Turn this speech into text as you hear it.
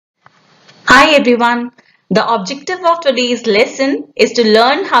Hi everyone. The objective of today's lesson is to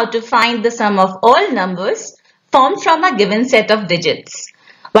learn how to find the sum of all numbers formed from a given set of digits.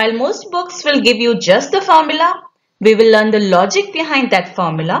 While most books will give you just the formula, we will learn the logic behind that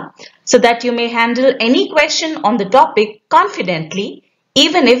formula so that you may handle any question on the topic confidently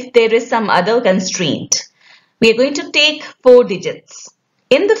even if there is some other constraint. We are going to take 4 digits.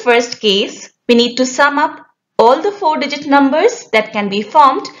 In the first case, we need to sum up all the 4-digit numbers that can be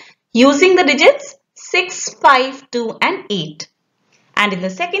formed using the digits 6, 5, 2 and 8. And in the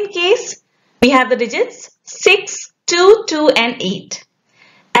second case, we have the digits 6, 2, 2 and 8.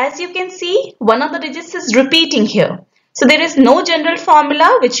 As you can see, one of the digits is repeating here. So there is no general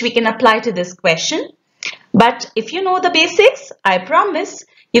formula which we can apply to this question. But if you know the basics, I promise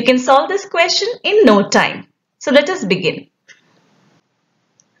you can solve this question in no time. So let us begin.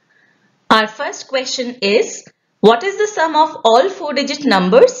 Our first question is, what is the sum of all 4-digit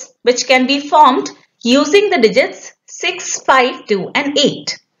numbers which can be formed using the digits 6, 5, 2 and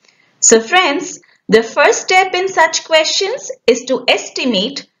 8? So friends, the first step in such questions is to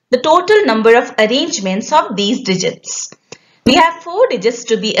estimate the total number of arrangements of these digits. We have 4 digits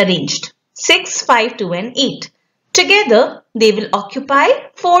to be arranged, 6, 5, 2 and 8. Together, they will occupy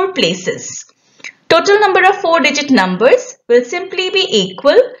 4 places. Total number of 4-digit numbers will simply be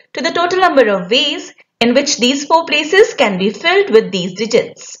equal to the total number of ways in which these 4 places can be filled with these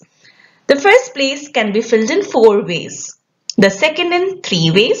digits. The first place can be filled in 4 ways. The second in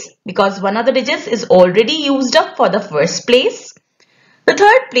 3 ways because one of the digits is already used up for the first place. The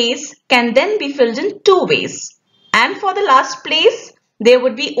third place can then be filled in 2 ways. And for the last place, there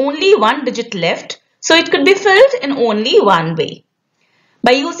would be only 1 digit left, so it could be filled in only 1 way.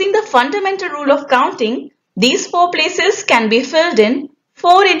 By using the fundamental rule of counting, these 4 places can be filled in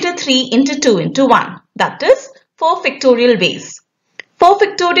 4 into 3 into 2 into 1. That is 4 factorial ways. 4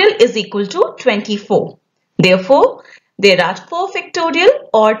 factorial is equal to 24. Therefore, there are 4 factorial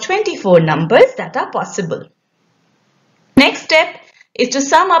or 24 numbers that are possible. Next step is to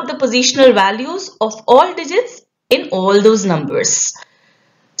sum up the positional values of all digits in all those numbers.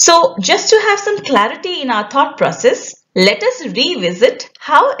 So just to have some clarity in our thought process, let us revisit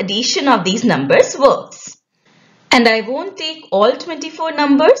how addition of these numbers works. And I won't take all 24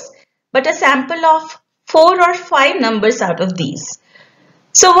 numbers, but a sample of 4 or 5 numbers out of these.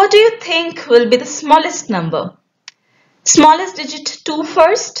 So what do you think will be the smallest number? Smallest digit 2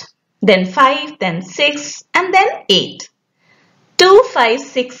 first, then 5, then 6 and then 8. 2, 5,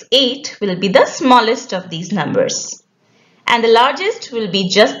 6, 8 will be the smallest of these numbers. And the largest will be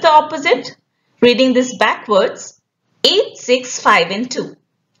just the opposite. Reading this backwards, 8, 6, 5 and 2.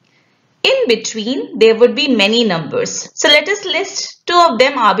 In between, there would be many numbers. So let us list 2 of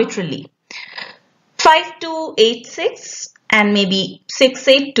them arbitrarily. 5, 2, 8, 6 and maybe 6,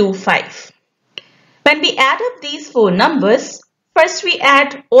 8, 2, 5. When we add up these 4 numbers, first we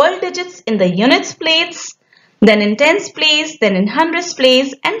add all digits in the units place, then in tens place, then in hundreds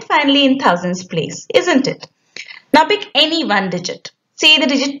place and finally in thousands place, isn't it? Now pick any one digit, say the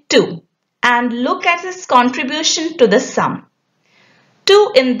digit 2 and look at its contribution to the sum.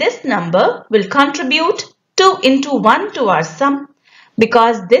 2 in this number will contribute 2 into 1 to our sum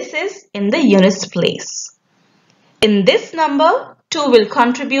because this is in the units place. In this number, 2 will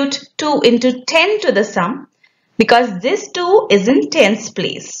contribute 2 into 10 to the sum because this 2 is in tens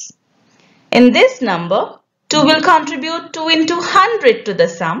place. In this number, 2 will contribute 2 into 100 to the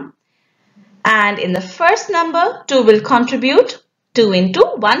sum, and in the first number, 2 will contribute 2 into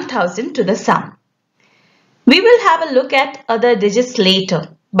 1000 to the sum. We will have a look at other digits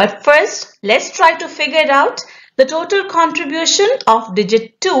later, but first let's try to figure out the total contribution of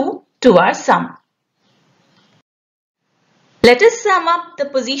digit 2 to our sum. Let us sum up the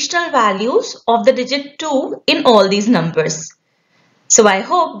positional values of the digit 2 in all these numbers. So I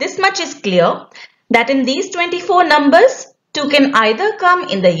hope this much is clear that in these 24 numbers, 2 can either come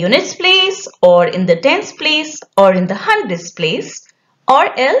in the units place or in the tens place or in the hundreds place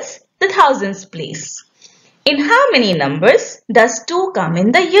or else the thousands place. In how many numbers does 2 come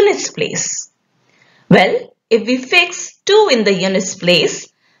in the units place? Well, if we fix 2 in the units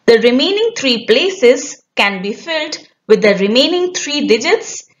place, the remaining 3 places can be filled with the remaining 3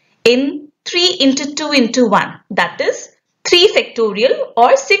 digits in 3 into 2 into 1. That is 3 factorial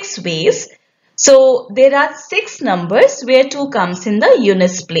or 6 ways. So there are 6 numbers where 2 comes in the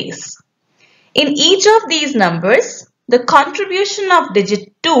units place. In each of these numbers, the contribution of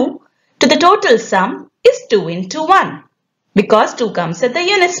digit 2 to the total sum is 2 into 1 because 2 comes at the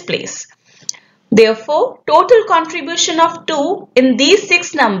units place. Therefore, total contribution of 2 in these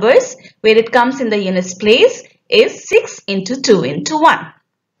 6 numbers where it comes in the units place is 6 into 2 into 1.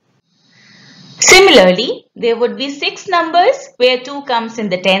 Similarly, there would be 6 numbers where 2 comes in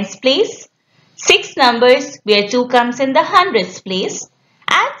the tens place, 6 numbers where 2 comes in the hundreds place,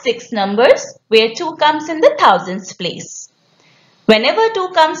 and 6 numbers where 2 comes in the thousands place. Whenever 2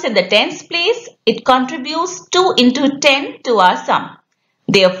 comes in the tens place, it contributes 2 into 10 to our sum.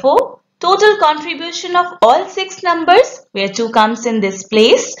 Therefore, total contribution of all 6 numbers where 2 comes in this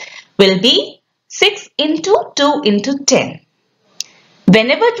place will be 6 into 2 into 10.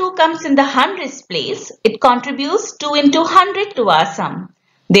 Whenever 2 comes in the hundreds place, it contributes 2 into 100 to our sum.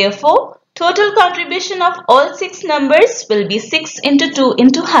 Therefore, total contribution of all 6 numbers will be 6 into 2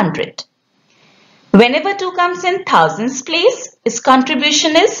 into 100. Whenever 2 comes in thousands place, its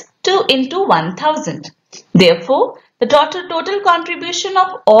contribution is 2 into 1000. Therefore, the total contribution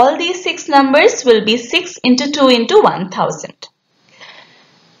of all these 6 numbers will be 6 into 2 into 1000.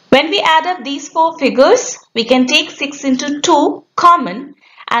 When we add up these 4 figures, we can take 6 into 2 common,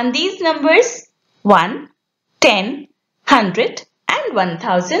 and these numbers 1, 10, 100 and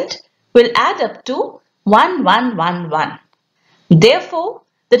 1000 will add up to 1111. Therefore,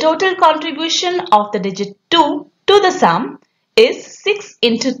 the total contribution of the digit 2 to the sum is 6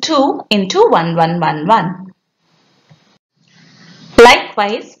 into 2 into 1111.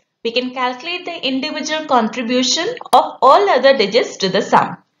 Likewise, we can calculate the individual contribution of all other digits to the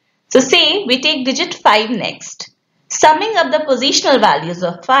sum. So say we take digit 5 next. Summing up the positional values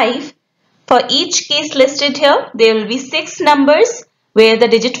of 5, for each case listed here, there will be 6 numbers where the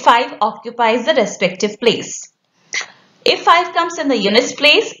digit 5 occupies the respective place. If 5 comes in the units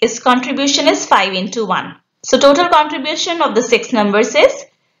place, its contribution is 5 into 1. So total contribution of the 6 numbers is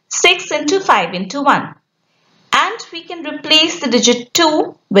 6 into 5 into 1. And we can replace the digit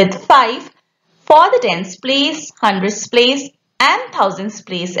 2 with 5 for the tens place, hundreds place and thousands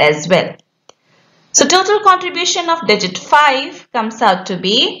place as well. So total contribution of digit 5 comes out to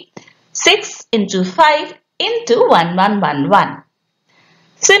be 6 into 5 into 1111.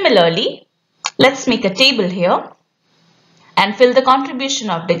 Similarly, let's make a table here and fill the contribution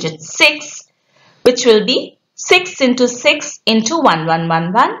of digit 6, which will be 6 into 6 into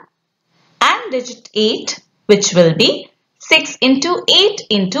 1111, and digit 8, which will be 6 into 8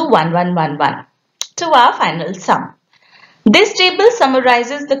 into 1111 to our final sum. This table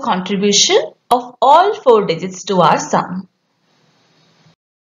summarizes the contribution of all 4 digits to our sum.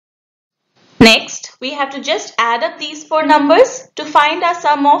 Next, we have to just add up these 4 numbers to find our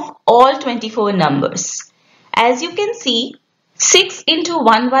sum of all 24 numbers. As you can see, 6 into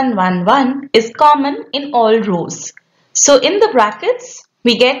 1111 is common in all rows. So in the brackets,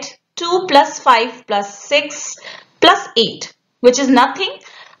 we get 2 plus 5 plus 6 plus 8, which is nothing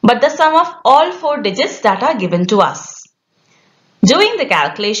but the sum of all 4 digits that are given to us. Doing the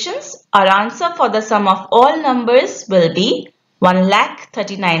calculations, our answer for the sum of all numbers will be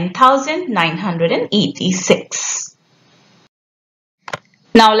 1,39,986.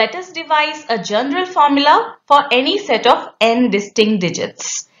 Now let us devise a general formula for any set of n distinct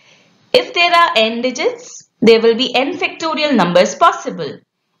digits. If there are n digits, there will be n factorial numbers possible,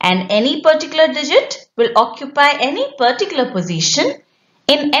 and any particular digit will occupy any particular position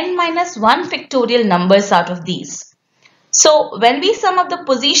in n-1 factorial numbers out of these. So when we sum up the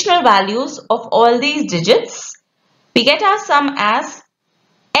positional values of all these digits, we get our sum as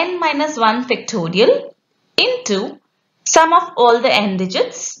n-1 factorial into sum of all the n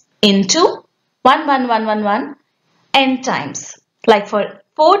digits into 11111 n times. Like for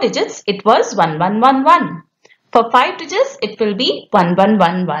 4 digits, it was 1111. For 5 digits, it will be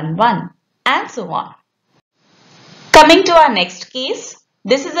 11111 and so on. Coming to our next case,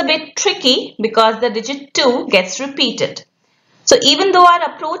 this is a bit tricky because the digit 2 gets repeated. So even though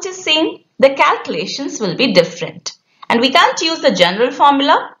our approach is same, the calculations will be different. And we can't use the general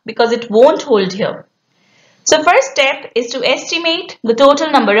formula because it won't hold here. So first step is to estimate the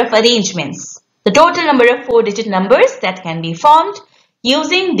total number of arrangements, the total number of 4-digit numbers that can be formed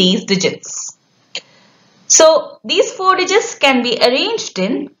using these digits. So these 4 digits can be arranged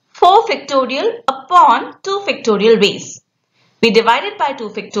in 4 factorial upon 2 factorial ways. We divide it by 2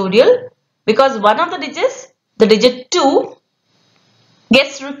 factorial because one of the digits, the digit 2,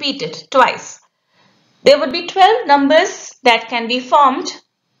 gets repeated twice. There would be 12 numbers that can be formed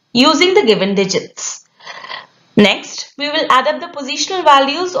using the given digits. Next, we will add up the positional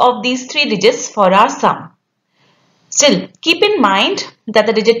values of these 3 digits for our sum. Still, keep in mind that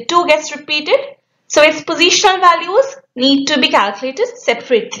the digit 2 gets repeated, so its positional values need to be calculated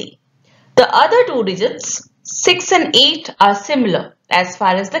separately. The other 2 digits, 6 and 8, are similar as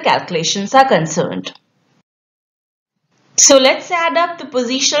far as the calculations are concerned. So let's add up the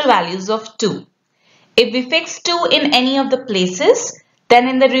positional values of 2. If we fix 2 in any of the places, Then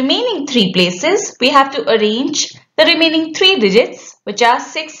in the remaining 3 places, we have to arrange the remaining 3 digits, which are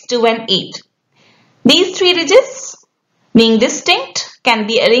 6, 2 and 8. These 3 digits, being distinct, can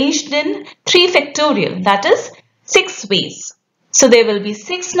be arranged in 3 factorial, that is 6 ways. So there will be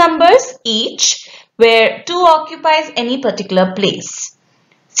 6 numbers each where 2 occupies any particular place.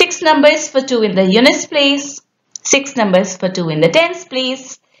 6 numbers for 2 in the units place, 6 numbers for 2 in the tens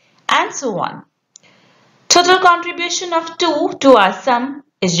place, and so on. Total contribution of 2 to our sum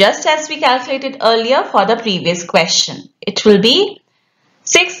is just as we calculated earlier for the previous question. It will be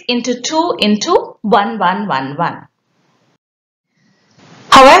 6 into 2 into 1111.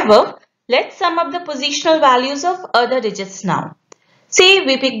 However, let's sum up the positional values of other digits now. Say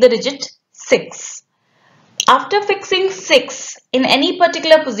we pick the digit 6. After fixing 6 in any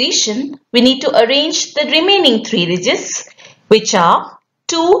particular position, we need to arrange the remaining 3 digits, which are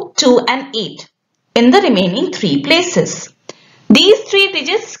 2, 2 and 8 in the remaining 3 places. These 3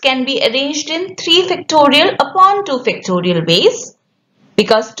 digits can be arranged in 3 factorial upon 2 factorial ways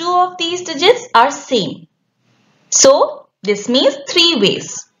because 2 of these digits are same. So, this means 3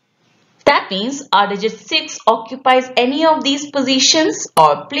 ways. That means our digit 6 occupies any of these positions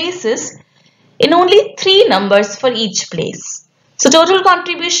or places in only 3 numbers for each place. So total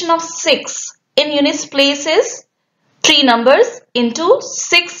contribution of 6 in units place is 3 numbers into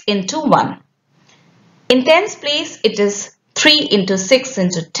 6 into 1. In tens place it is 3 into 6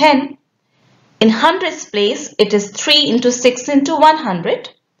 into 10. In hundreds place it is 3 into 6 into 100.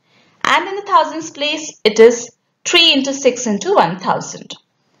 And in the thousands place it is 3 into 6 into 1000.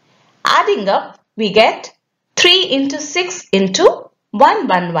 Adding up, we get 3 into 6 into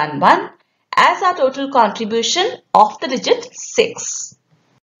 1111 as our total contribution of the digit 6.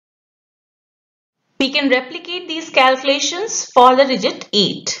 We can replicate these calculations for the digit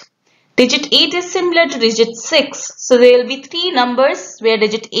 8. Digit 8 is similar to digit 6, so there will be 3 numbers where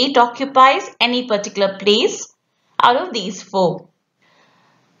digit 8 occupies any particular place out of these 4.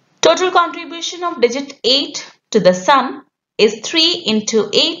 Total contribution of digit 8 to the sum is 3 into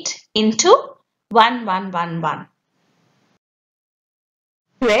 8 into 1111.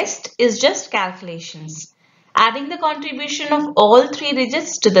 Rest is just calculations. Adding the contribution of all 3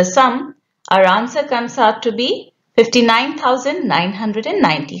 digits to the sum, our answer comes out to be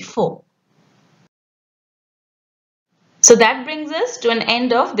 59,994. So that brings us to an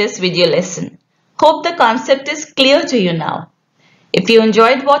end of this video lesson. Hope the concept is clear to you now. If you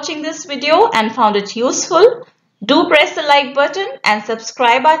enjoyed watching this video and found it useful, do press the like button and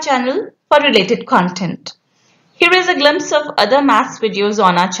subscribe our channel for related content. Here is a glimpse of other maths videos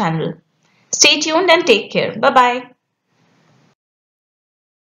on our channel. Stay tuned and take care. Bye-bye.